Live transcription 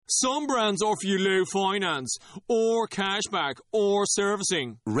Some brands offer you low finance, or cashback, or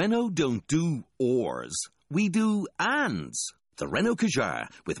servicing. Renault don't do ors. We do ands. The Renault Kadjar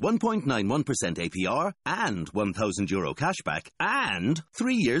with 1.91% APR and €1,000 cashback and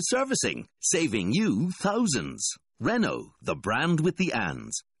 3 years servicing, saving you thousands. Renault, the brand with the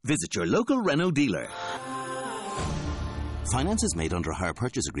ands. Visit your local Renault dealer. Finance is made under a hire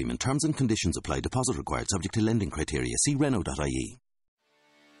purchase agreement. Terms and conditions apply. Deposit required subject to lending criteria. See Renault.ie.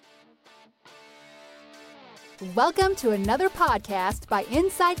 Welcome to another podcast by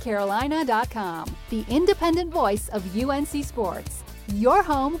InsideCarolina.com, the independent voice of UNC Sports, your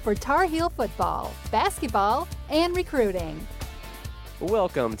home for Tar Heel football, basketball, and recruiting.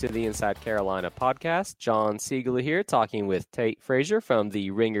 Welcome to the Inside Carolina podcast. John Siegel here talking with Tate Frazier from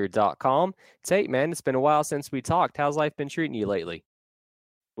TheRinger.com. Tate, man, it's been a while since we talked. How's life been treating you lately?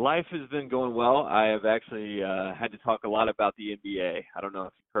 Life has been going well. I have actually had to talk a lot about the NBA. I don't know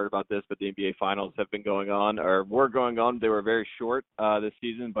if you've heard about this, but the NBA finals have been going on, or were going on. They were very short this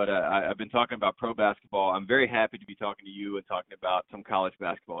season, but I've been talking about pro basketball. I'm very happy to be talking to you and talking about some college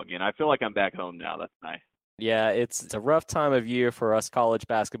basketball again. I feel like I'm back home now. That's nice. Yeah, it's a rough time of year for us college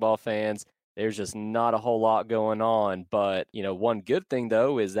basketball fans. There's just not a whole lot going on. But, one good thing,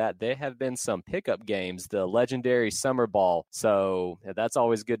 though, is that there have been some pickup games, the legendary Summer Ball. So that's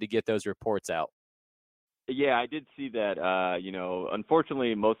always good to get those reports out. Yeah, I did see that.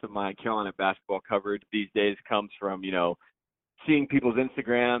 Unfortunately, most of my Carolina basketball coverage these days comes from, seeing people's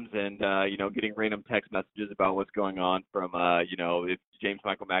Instagrams and, getting random text messages about what's going on from, if James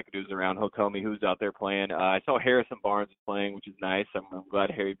Michael McAdoo's around, he'll tell me who's out there playing. I saw Harrison Barnes is playing, which is nice. I'm glad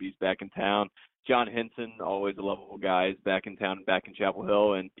Harry B's back in town. John Henson, always a lovable guy, is back in town, back in Chapel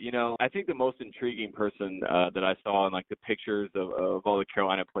Hill. And, I think the most intriguing person that I saw in, the pictures of all the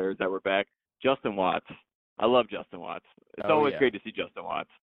Carolina players that were back, Justin Watts. I love Justin Watts. It's always great to see Justin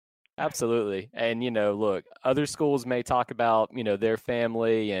Watts. Absolutely. And, look, other schools may talk about, their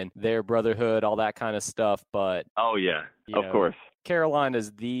family and their brotherhood, all that kind of stuff. But, oh, yeah, of course. Carolina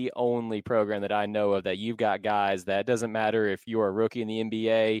is the only program that I know of that you've got guys that doesn't matter if you're a rookie in the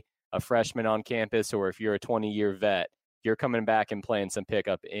NBA, a freshman on campus, or if you're a 20-year vet, you're coming back and playing some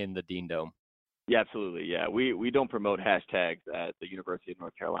pickup in the Dean Dome. Yeah, absolutely. Yeah, we don't promote hashtags at the University of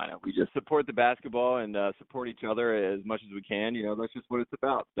North Carolina. We just support the basketball and support each other as much as we can. That's just what it's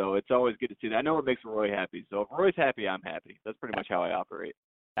about. So it's always good to see that. I know it makes Roy happy. So if Roy's happy, I'm happy. That's pretty much how I operate.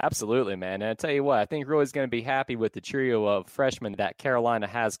 Absolutely, man. And I tell you what, I think Roy's going to be happy with the trio of freshmen that Carolina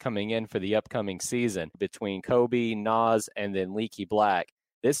has coming in for the upcoming season between Kobe, Nas, and then Leaky Black.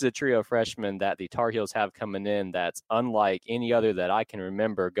 This is a trio of freshmen that the Tar Heels have coming in that's unlike any other that I can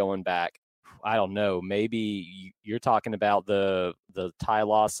remember going back. I don't know, maybe you're talking about the Ty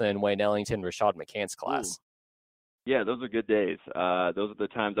Lawson, Wayne Ellington, Rashad McCants class. Ooh. Yeah, those are good days. Those are the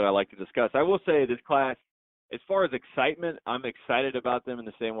times that I like to discuss. I will say this class, as far as excitement, I'm excited about them in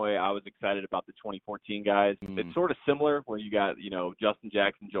the same way I was excited about the 2014 guys. It's sort of similar where you got, Justin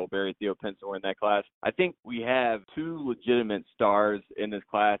Jackson, Joel Berry, Theo Pinson were in that class. I think we have two legitimate stars in this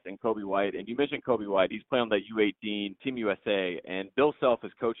class and Kobe White. And you mentioned Kobe White. He's playing on that U18 Team USA. And Bill Self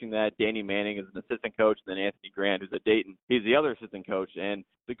is coaching that. Danny Manning is an assistant coach. And then Anthony Grant, who's at Dayton, he's the other assistant coach. And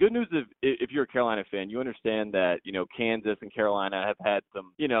the good news is if you're a Carolina fan, you understand that, Kansas and Carolina have had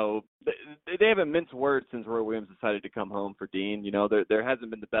some, they haven't minced words since Roy Williams decided to come home for Dean. There hasn't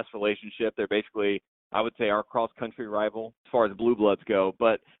been the best relationship. They're basically, I would say, our cross-country rival as far as blue bloods go.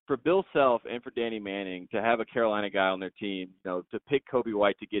 But for Bill Self and for Danny Manning to have a Carolina guy on their team, to pick Kobe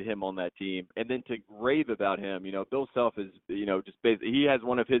White to get him on that team and then to rave about him, Bill Self is, just basically, he has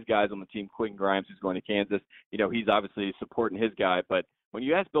one of his guys on the team, Quentin Grimes, who's going to Kansas. He's obviously supporting his guy. But when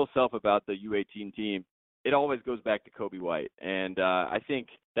you ask Bill Self about the U18 team, it always goes back to Kobe White. And I think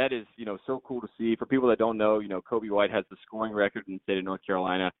that is, so cool to see. For people that don't know, Kobe White has the scoring record in the state of North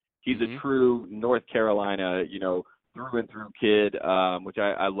Carolina. He's a true North Carolina, through and through kid, which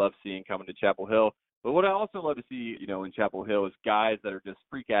I love seeing coming to Chapel Hill. But what I also love to see, in Chapel Hill is guys that are just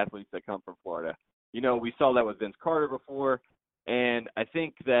freak athletes that come from Florida. We saw that with Vince Carter before. And I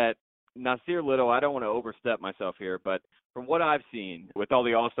think that Nasir Little, I don't want to overstep myself here, but from what I've seen with all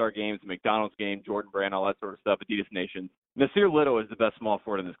the All-Star games, the McDonald's game, Jordan Brand, all that sort of stuff, Adidas Nation, Nasir Little is the best small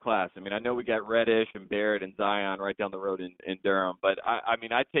forward in this class. I mean, I know we got Reddish and Barrett and Zion right down the road in Durham, but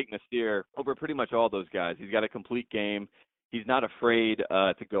I take Nasir over pretty much all those guys. He's got a complete game. He's not afraid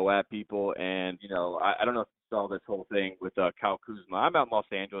to go at people, and, I don't know if you saw this whole thing with Kyle Kuzma. I'm out in Los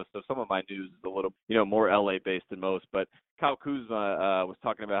Angeles, so some of my news is a little, more LA-based than most, but Kyle Kuzma was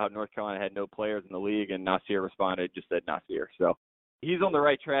talking about how North Carolina had no players in the league, and Nasir responded, just said Nasir. So he's on the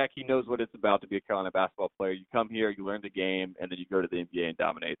right track. He knows what it's about to be a Carolina basketball player. You come here, you learn the game, and then you go to the NBA and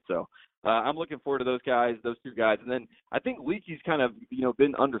dominate. So I'm looking forward to those two guys. And then I think Leaky's kind of,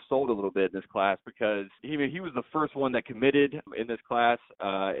 been undersold a little bit in this class because he was the first one that committed in this class.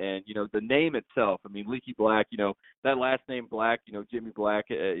 And the name itself, Leaky Black, that last name Black, Jimmy Black,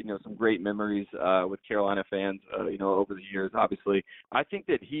 some great memories with Carolina fans, over the years, obviously. I think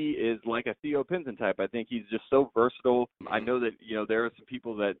that he is like a Theo Pinson type. I think he's just so versatile. I know that, there are some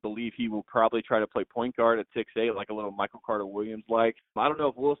people that believe he will probably try to play point guard at 6'8", like a little Michael Carter-Williams like. I don't know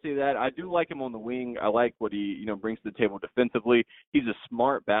if we'll see that. I do like him on the wing. I like what he, brings to the table defensively. He's a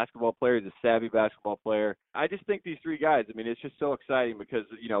smart basketball player. He's a savvy basketball player. I just think these three guys, it's just so exciting because,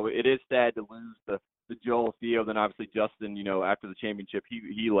 it is sad to lose the Joel, Theo, then obviously Justin, after the championship,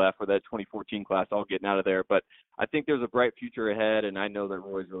 he left for that 2014 class, all getting out of there. But I think there's a bright future ahead, and I know that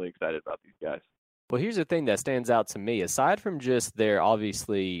Roy's really excited about these guys. Well, here's the thing that stands out to me. Aside from just their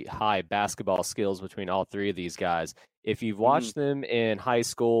obviously high basketball skills between all three of these guys, if you've watched them in high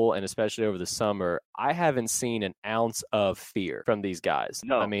school and especially over the summer, I haven't seen an ounce of fear from these guys.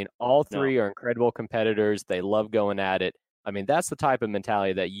 No. All three are incredible competitors. They love going at it. That's the type of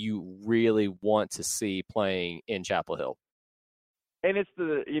mentality that you really want to see playing in Chapel Hill. And it's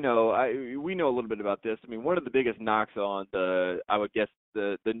we know a little bit about this. One of the biggest knocks on the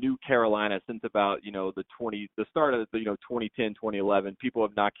new Carolina since about, the start of the, 2010, 2011, people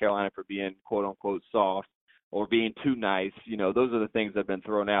have knocked Carolina for being quote unquote soft or being too nice. Those are the things that have been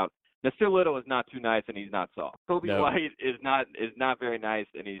thrown out. Nasir Little is not too nice and he's not soft. Kobe White is not very nice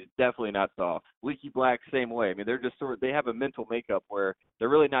and he's definitely not soft. Leaky Black, same way. They're just they have a mental makeup where they're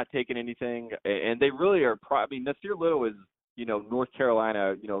really not taking anything and they really are. Nasir Little is, North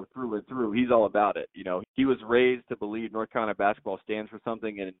Carolina, through and through. He's all about it. He was raised to believe North Carolina basketball stands for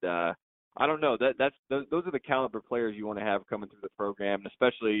something, and I don't know. Those are the caliber players you want to have coming through the program, and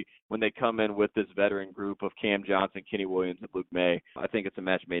especially when they come in with this veteran group of Cam Johnson, Kenny Williams, and Luke May. I think it's a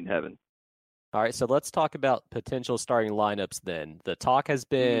match made in heaven. All right, so let's talk about potential starting lineups then. The talk has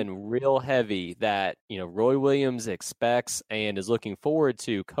been real heavy that, Roy Williams expects and is looking forward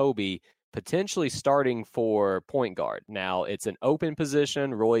to Kobe potentially starting for point guard. Now, it's an open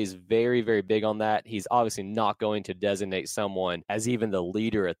position. Roy's very, very big on that. He's obviously not going to designate someone as even the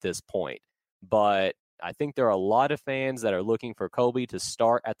leader at this point. But I think there are a lot of fans that are looking for Kobe to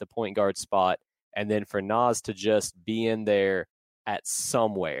start at the point guard spot and then for Naz to just be in there at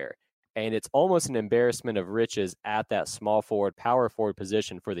somewhere. And it's almost an embarrassment of riches at that small forward, power forward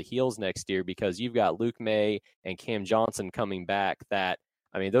position for the Heels next year because you've got Luke May and Cam Johnson coming back that,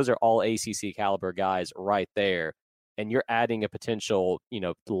 those are all ACC caliber guys right there. And you're adding a potential,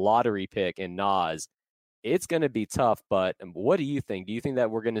 lottery pick in Naz. It's going to be tough, but what do you think? Do you think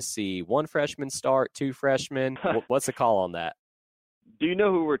that we're going to see one freshman start, two freshmen? What's the call on that? Do you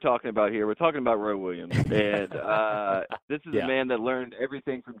know who we're talking about here? We're talking about Roy Williams. And this is a man that learned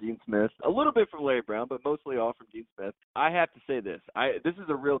everything from Dean Smith, a little bit from Larry Brown, but mostly all from Dean Smith. I have to say this. This is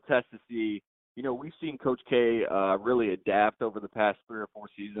a real test to see. We've seen Coach K really adapt over the past 3 or 4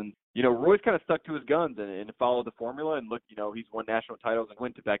 seasons. Roy's kind of stuck to his guns and followed the formula. And look, he's won national titles and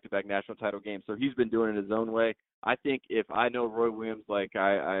went to back-to-back national title games. So he's been doing it his own way. I think if I know Roy Williams like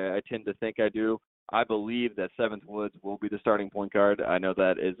I tend to think I do, I believe that Seventh Woods will be the starting point guard. I know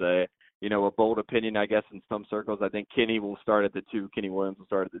that is a bold opinion, I guess, in some circles. I think Kenny will start at the 2. Kenny Williams will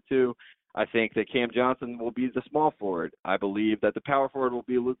start at the 2. I think that Cam Johnson will be the small forward. I believe that the power forward will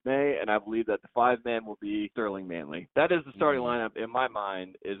be Luke May, and I believe that the 5-man will be Sterling Manley. That is the starting lineup in my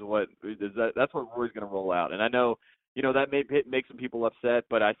mind. That's what Roy's going to roll out. And I know, that may make some people upset,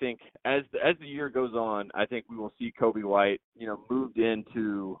 but I think as the year goes on, I think we will see Kobe White, moved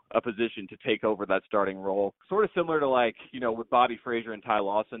into a position to take over that starting role, sort of similar to with Bobby Frazier and Ty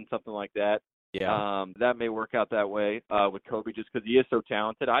Lawson, something like that. Yeah. That may work out that way with Kobe just because he is so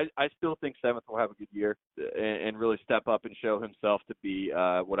talented. I still think Seventh will have a good year and really step up and show himself to be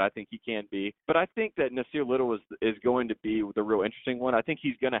what I think he can be. But I think that Nasir Little is going to be the real interesting one. I think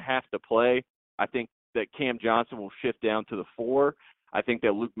he's going to have to play. I think that Cam Johnson will shift down to the 4. I think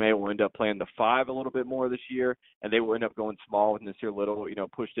that Luke May will end up playing the 5 a little bit more this year, and they will end up going small with Nasir Little,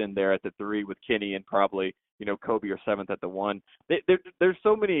 pushed in there at the 3 with Kenny and probably, Kobe or Seventh at the 1. There's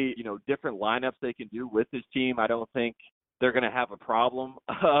so many, different lineups they can do with this team. I don't think they're going to have a problem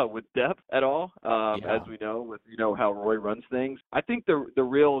with depth at all, as we know with, how Roy runs things. I think the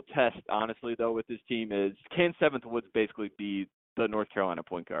real test, honestly, though, with this team is can Seventh Woods basically be the North Carolina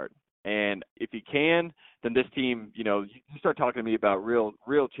point guard? And if he can, then this team, you start talking to me about real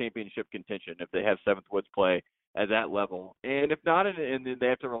championship contention if they have Seventh Woods play at that level. And if not, and then they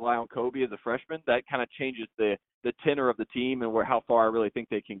have to rely on Kobe as a freshman, that kind of changes the tenor of the team and how far I really think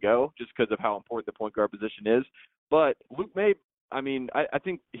they can go, just because of how important the point guard position is. But Luke May, I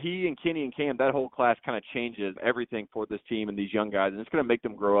think he and Kenny and Cam, that whole class kind of changes everything for this team and these young guys, and it's going to make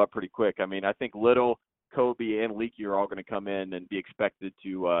them grow up pretty quick. I think Little, Kobe, and Leaky are all going to come in and be expected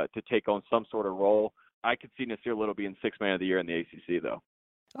to take on some sort of role. I could see Nasir Little being Sixth Man of the Year in the ACC, though.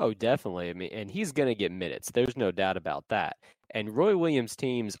 Oh, definitely. And he's going to get minutes. There's no doubt about that. And Roy Williams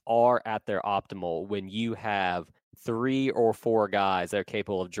teams are at their optimal when you have 3 or 4 guys that are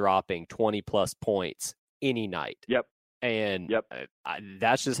capable of dropping 20-plus points any night. Yep. And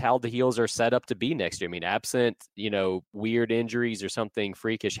that's just how the Heels are set up to be next year. Absent, weird injuries or something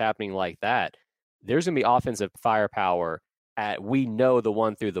freakish happening like that, there's going to be offensive firepower we know the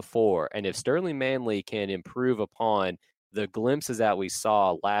 1 through the 4. And if Sterling Manley can improve upon the glimpses that we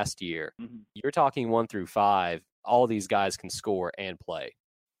saw last year, you're talking 1 through 5, all these guys can score and play.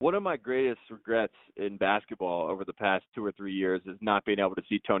 One of my greatest regrets in basketball over the past 2 or 3 years is not being able to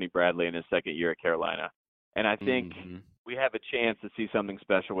see Tony Bradley in his second year at Carolina. And I think we have a chance to see something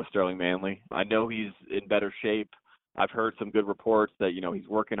special with Sterling Manley. I know he's in better shape. I've heard some good reports that, he's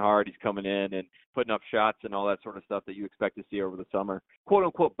working hard, he's coming in and putting up shots and all that sort of stuff that you expect to see over the summer, quote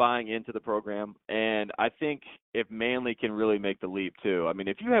unquote, buying into the program. And I think if Manley can really make the leap too,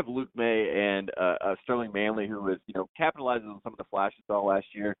 if you have Luke May and Sterling Manley, who is, capitalizes on some of the flashes all last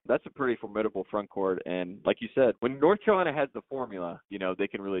year, that's a pretty formidable front court. And like you said, when North Carolina has the formula, they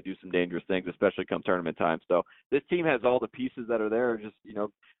can really do some dangerous things, especially come tournament time. So this team has all the pieces that are there. Just,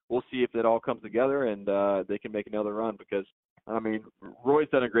 we'll see if it all comes together and they can make another run, because Roy's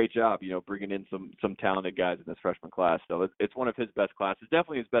done a great job, bringing in some talented guys in this freshman class. So it's one of his best classes,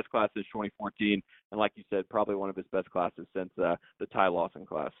 definitely his best class since 2014. And like you said, probably one of his best classes since the Ty Lawson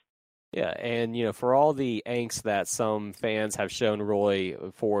class. Yeah, and, for all the angst that some fans have shown Roy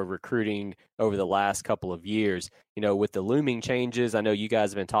for recruiting over the last couple of years, with the looming changes, I know you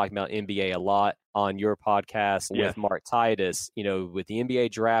guys have been talking about NBA a lot on your podcast with Mark Titus, with the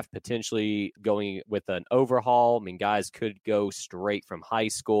NBA draft potentially going with an overhaul. Guys could go straight from high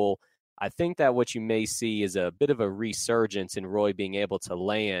school. I think that what you may see is a bit of a resurgence in Roy being able to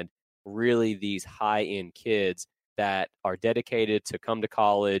land really these high-end kids that are dedicated to come to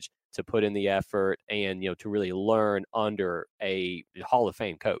college, to put in the effort, and, to really learn under a Hall of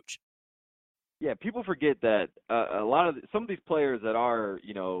Fame coach. Yeah, people forget that some of these players that are,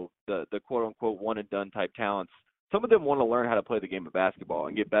 the quote unquote one and done type talents, some of them want to learn how to play the game of basketball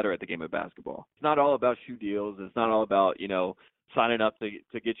and get better at the game of basketball. It's not all about shoe deals. It's not all about, signing up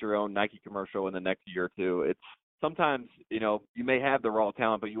to get your own Nike commercial in the next year or two. It's sometimes, you may have the raw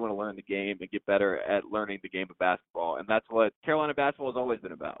talent, but you want to learn the game and get better at learning the game of basketball. And that's what Carolina basketball has always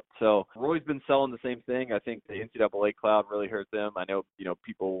been about. So Roy's been selling the same thing. I think the NCAA cloud really hurt them. I know,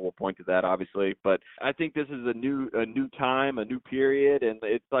 people will point to that, obviously. But I think this is a new time, a new period. And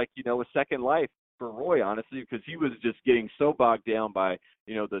it's like, a second life for Roy, honestly, because he was just getting so bogged down by,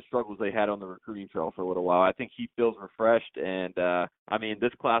 the struggles they had on the recruiting trail for a little while. I think he feels refreshed. And,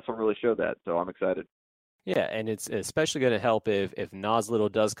 this class will really show that. So I'm excited. Yeah, and it's especially going to help if Nas Little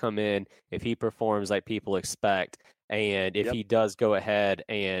does come in, if he performs like people expect, and if he does go ahead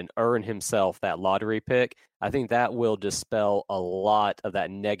and earn himself that lottery pick. I think that will dispel a lot of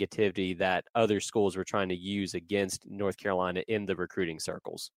that negativity that other schools were trying to use against North Carolina in the recruiting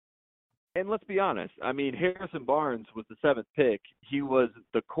circles. And let's be honest, Harrison Barnes was the 7th pick. He was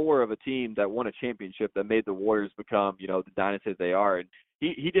the core of a team that won a championship that made the Warriors become, the dynasty they are. And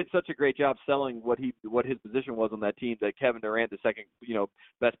he did such a great job selling what his position was on that team that Kevin Durant, the second,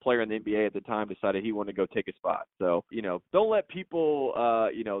 best player in the NBA at the time, decided he wanted to go take a spot. So, don't let people,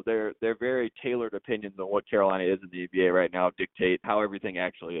 their very tailored opinions on what Carolina is in the NBA right now dictate how everything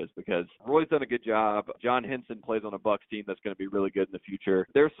actually is, because Roy's done a good job. John Henson plays on a Bucks team that's going to be really good in the future.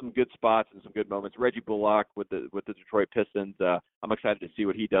 There's some good spots and some good moments. Reggie Bullock with the Detroit Pistons, I'm excited to see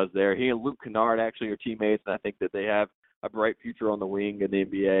what he does there. He and Luke Kennard actually are teammates, and I think that they have a bright future on the wing in the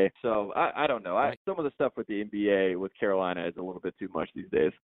NBA. So I don't know. Some of the stuff with the NBA with Carolina is a little bit too much these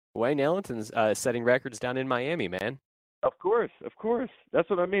days. Wayne Ellington's setting records down in Miami, man. Of course. That's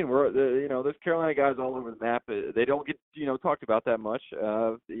what I mean. There's Carolina guys all over the map. They don't get, talked about that much,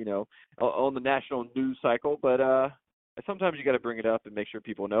 on the national news cycle. But sometimes you got to bring it up and make sure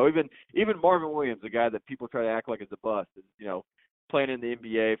people know. Even Marvin Williams, a guy that people try to act like is a bust, is, playing in the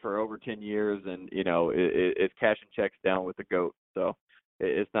NBA for over 10 years and, it's cashing checks down with the GOAT. So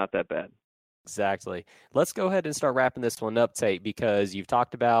it's not that bad. Exactly. Let's go ahead and start wrapping this one up, Tate, because you've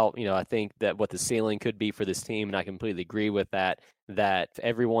talked about, I think that what the ceiling could be for this team, and I completely agree with that. that if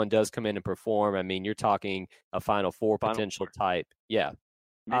everyone does come in and perform, I mean, you're talking a Final Four potential type. Yeah.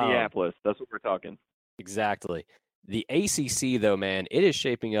 Minneapolis, that's what we're talking. Exactly. The ACC, though, man, it is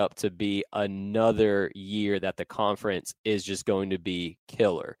shaping up to be another year that the conference is just going to be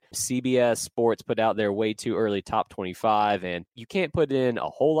killer. CBS Sports put out their way too early top 25, and you can't put in a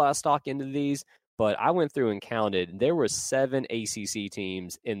whole lot of stock into these, but I went through and counted. There were 7 ACC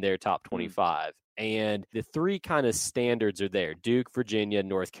teams in their top 25, and the 3 kind of standards are there: Duke, Virginia,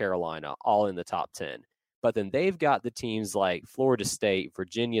 North Carolina, all in the top 10. But then they've got the teams like Florida State,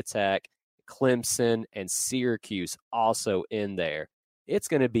 Virginia Tech, Clemson, and Syracuse also in there. It's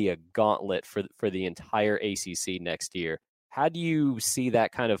going to be a gauntlet for the entire ACC next year. How do you see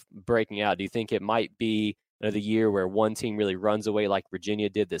that kind of breaking out? Do you think it might be another year where one team really runs away like Virginia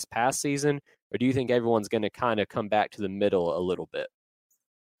did this past season? Or do you think everyone's going to kind of come back to the middle a little bit?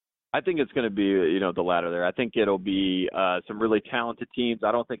 I think it's going to be, the latter there. I think it'll be some really talented teams.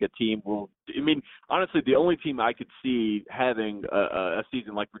 I don't think a team will – I mean, honestly, the only team I could see having a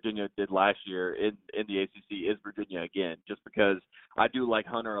season like Virginia did last year in the ACC is Virginia again, just because I do like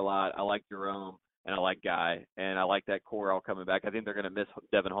Hunter a lot. I like Jerome, and I like Guy, and I like that core all coming back. I think they're going to miss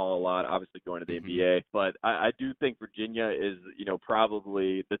Devin Hall a lot, obviously going to the NBA. But I do think Virginia is,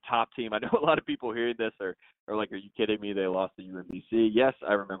 probably the top team. I know a lot of people hearing this are like, are you kidding me? They lost to UMBC. Yes,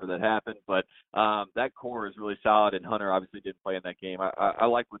 I remember that happened. But that core is really solid, and Hunter obviously didn't play in that game. I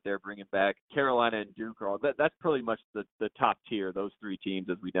like what they're bringing back. Carolina and Duke are all that's pretty much the top tier, those 3 teams,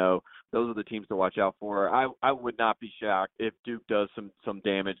 as we know. Those are the teams to watch out for. I would not be shocked if Duke does some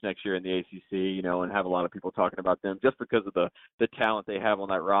damage next year in the ACC, and have a lot of people talking about them just because of the talent they have on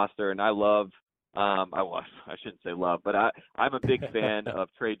that roster. And I love I shouldn't say love, but I'm a big fan of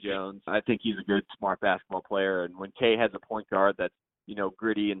Trey Jones. I think he's a good, smart basketball player. And when K has a point guard that's,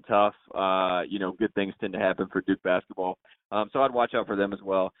 gritty and tough, good things tend to happen for Duke basketball. So I'd watch out for them as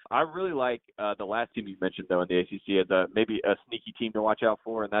well. I really like the last team you mentioned, though, in the ACC as maybe a sneaky team to watch out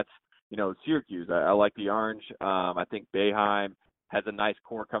for, and that's, Syracuse. I like the Orange. I think Boeheim has a nice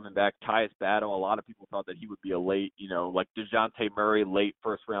core coming back. Tyus Battle, a lot of people thought that he would be a late, like DeJounte Murray, late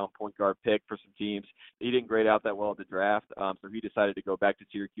first-round point guard pick for some teams. He didn't grade out that well at the draft, so he decided to go back to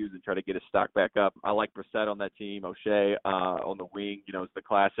Syracuse and try to get his stock back up. I like Brissett on that team. O'Shea on the wing, it's the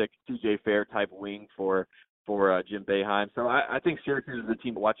classic CJ Fair type wing for Jim Boeheim. So I think Syracuse is a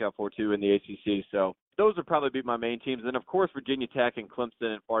team to watch out for, too, in the ACC. So those would probably be my main teams. And, of course, Virginia Tech and Clemson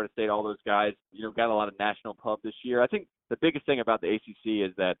and Florida State, all those guys, got a lot of national pub this year. I think the biggest thing about the ACC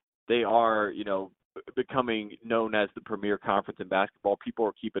is that they are, becoming known as the premier conference in basketball. People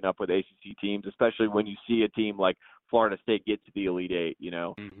are keeping up with ACC teams, especially when you see a team like Florida State get to the Elite Eight.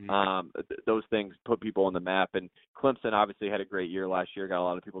 Those things put people on the map. And Clemson obviously had a great year last year. Got a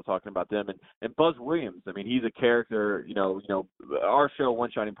lot of people talking about them. And Buzz Williams, I mean, he's a character. Our show,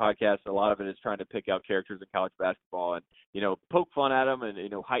 One Shining Podcast, a lot of it is trying to pick out characters in college basketball and poke fun at them and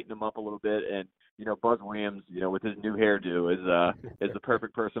heighten them up a little bit. And Buzz Williams, with his new hairdo is the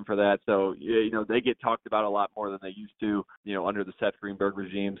perfect person for that. So, they get talked about a lot more than they used to, under the Seth Greenberg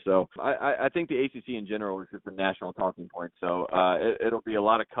regime. So I think the ACC in general is just a national talking point. So it'll be a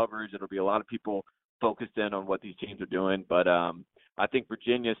lot of coverage. It'll be a lot of people focused in on what these teams are doing. But I think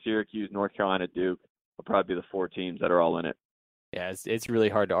Virginia, Syracuse, North Carolina, Duke will probably be the 4 teams that are all in it. Yeah, it's really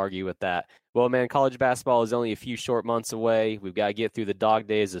hard to argue with that. Well, man, college basketball is only a few short months away. We've got to get through the dog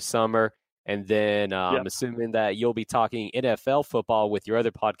days of summer. And then I'm assuming that you'll be talking NFL football with your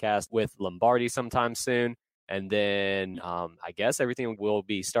other podcast with Lombardi sometime soon. And then I guess everything will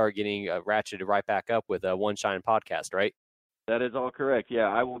start getting ratcheted right back up with a One Shine podcast, right? That is all correct. Yeah,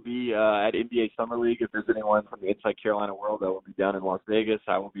 I will be at NBA Summer League. If there's anyone from the Inside Carolina world, that will be down in Las Vegas.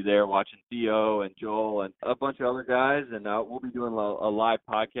 I will be there watching Theo and Joel and a bunch of other guys. And we'll be doing a live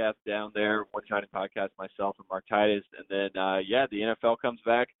podcast down there, One Shining Podcast, myself and Mark Titus. And then, the NFL comes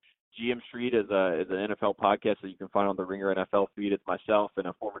back. GM Street is an NFL podcast that you can find on the Ringer NFL feed. It's myself and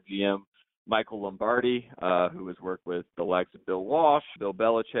a former GM, Michael Lombardi, who has worked with the likes of Bill Walsh, Bill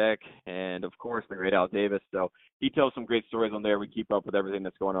Belichick, and, of course, the great Al Davis. So he tells some great stories on there. We keep up with everything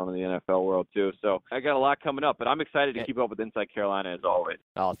that's going on in the NFL world, too. So I got a lot coming up, but I'm excited to keep up with Inside Carolina as always.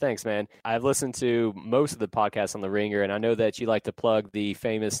 Oh, thanks, man. I've listened to most of the podcasts on the Ringer, and I know that you like to plug the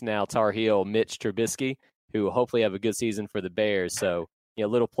famous now Tar Heel Mitch Trubisky, who will hopefully have a good season for the Bears. So,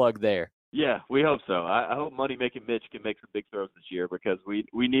 little plug there. Yeah, we hope so. I hope money-making Mitch can make some big throws this year because we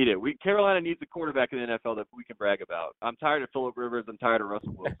need it. Carolina needs a quarterback in the NFL that we can brag about. I'm tired of Phillip Rivers. I'm tired of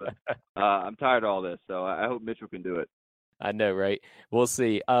Russell Wilson. I'm tired of all this. So I hope Mitchell can do it. I know, right? We'll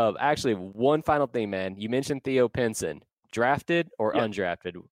see. Actually, one final thing, man. You mentioned Theo Pinson. Drafted or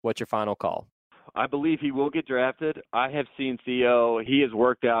undrafted? What's your final call? I believe he will get drafted. I have seen Theo. He has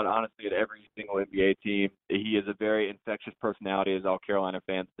worked out, honestly, at every single NBA team. He is a very infectious personality, as all Carolina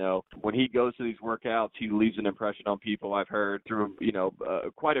fans know. When he goes to these workouts, he leaves an impression on people. I've heard through,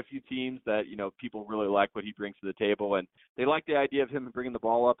 quite a few teams that, people really like what he brings to the table, and they like the idea of him bringing the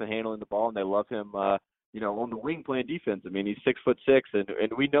ball up and handling the ball, and they love him, on the wing playing defense. I mean, he's 6'6",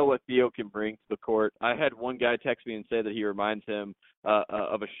 and we know what Theo can bring to the court. I had one guy text me and say that he reminds him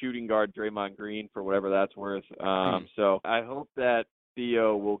of a shooting guard, Draymond Green, for whatever that's worth. So I hope that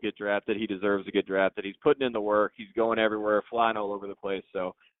Theo will get drafted. He deserves to get drafted. He's putting in the work. He's going everywhere, flying all over the place.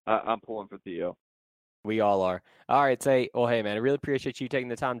 So I'm pulling for Theo. We all are. All right, Tay. Well, hey, man, I really appreciate you taking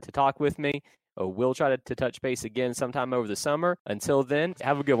the time to talk with me. We'll try to touch base again sometime over the summer. Until then,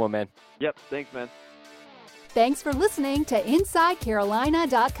 have a good one, man. Yep. Thanks, man. Thanks for listening to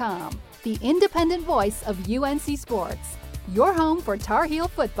InsideCarolina.com, the independent voice of UNC Sports, your home for Tar Heel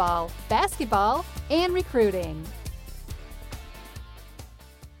football, basketball, and recruiting.